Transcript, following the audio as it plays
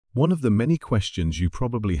One of the many questions you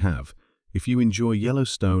probably have, if you enjoy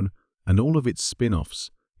Yellowstone and all of its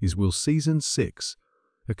spin-offs, is will Season 6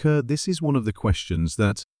 occur? This is one of the questions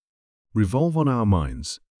that revolve on our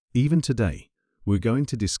minds. Even today, we're going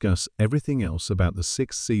to discuss everything else about the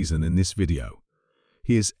 6th season in this video.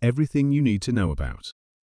 Here's everything you need to know about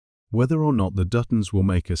whether or not the Duttons will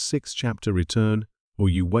make a 6th-chapter return, or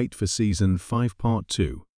you wait for Season 5 Part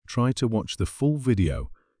 2. Try to watch the full video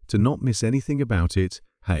to not miss anything about it.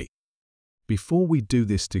 Hey, before we do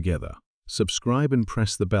this together, subscribe and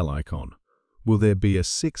press the bell icon. Will there be a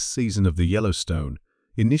 6th season of the Yellowstone?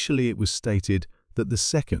 Initially it was stated that the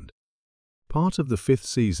 2nd part of the 5th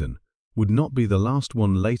season would not be the last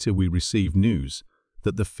one. Later we received news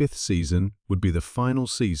that the 5th season would be the final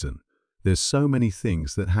season. There's so many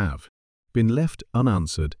things that have been left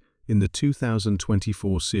unanswered in the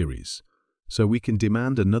 2024 series, so we can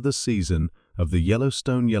demand another season of the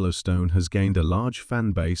Yellowstone. Yellowstone has gained a large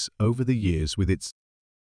fan base over the years with its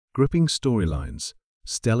gripping storylines,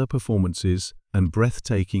 stellar performances, and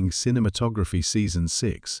breathtaking cinematography. Season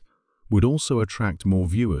 6 would also attract more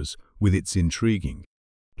viewers with its intriguing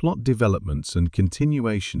plot developments and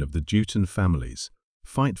continuation of the Dutton family's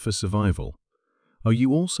fight for survival. Are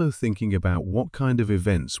you also thinking about what kind of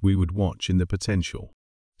events we would watch in the potential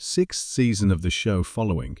 6th season of the show?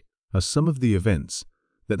 Following are some of the events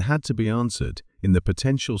that had to be answered in the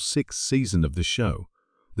potential 6th season of the show.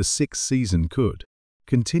 The 6th season could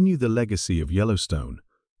continue the legacy of Yellowstone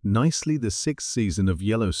nicely. The 6th season of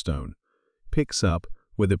Yellowstone picks up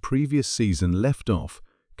where the previous season left off,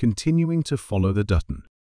 continuing to follow the Dutton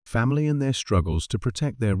family and their struggles to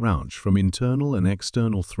protect their ranch from internal and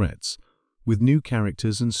external threats, with new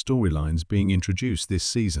characters and storylines being introduced this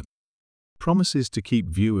season. Promises to keep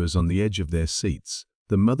viewers on the edge of their seats.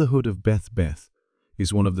 The motherhood of Beth. Beth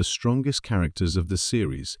is one of the strongest characters of the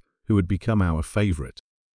series, who had become our favorite.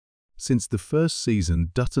 Since the first season,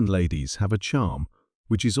 Dutton ladies have a charm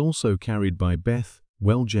which is also carried by Beth.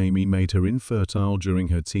 Well, Jamie made her infertile during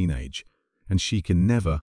her teenage, and she can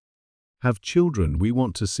never have children. We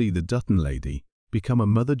want to see the Dutton lady become a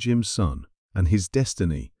mother. Jim's son and his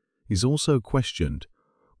destiny is also questioned.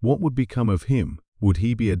 What would become of him? Would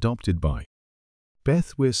he be adopted by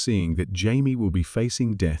Beth? We're seeing that Jamie will be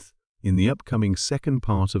facing death in the upcoming 2nd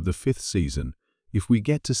part of the 5th season. If we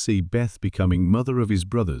get to see Beth becoming mother of his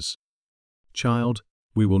brother's child,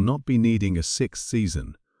 we will not be needing a 6th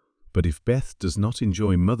season. But if Beth does not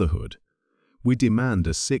enjoy motherhood, we demand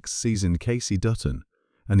a 6th season. Casey Dutton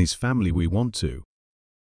and his family. We want to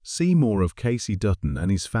see more of Casey Dutton and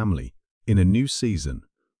his family in a new season.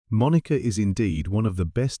 Monica is indeed one of the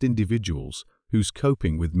best individuals who's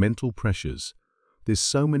coping with mental pressures. There's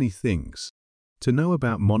so many things to know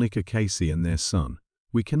about Monica, Casey, and their son.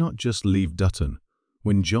 We cannot just leave Dutton.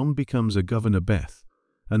 When John becomes a governor, Beth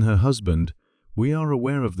and her husband, we are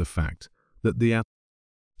aware of the fact that the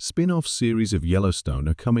spin-off series of Yellowstone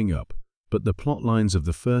are coming up, but the plot lines of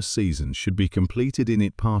the first season should be completed in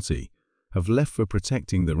it. Party have left for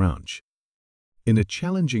protecting the ranch. In a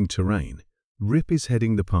challenging terrain, Rip is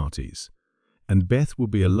heading the parties, and Beth will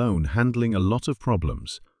be alone handling a lot of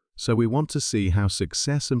problems, so we want to see how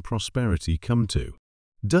success and prosperity come to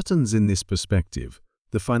Duttons. In this perspective,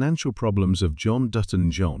 the financial problems of John Dutton.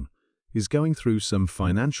 John is going through some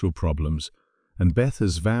financial problems, and Beth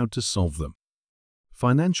has vowed to solve them.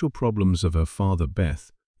 Financial problems of her father.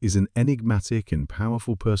 Beth is an enigmatic and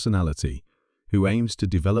powerful personality who aims to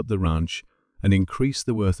develop the ranch and increase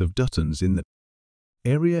the worth of Duttons in the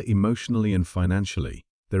area. Emotionally and financially,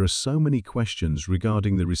 there are so many questions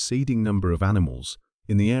regarding the receding number of animals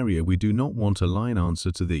in the area. We do not want a line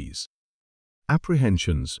answer to these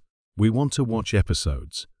apprehensions. We want to watch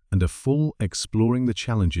episodes and a full exploring the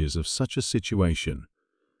challenges of such a situation.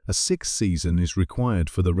 A 6th season is required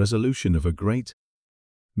for the resolution of a great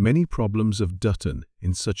many problems of Dutton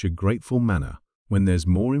in such a grateful manner. When there's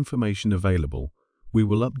more information available, we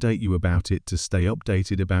will update you about it. To stay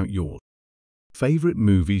updated about your favorite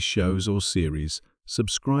movies, shows, or series,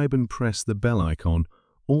 subscribe and press the bell icon.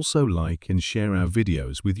 Also like and share our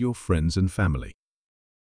videos with your friends and family.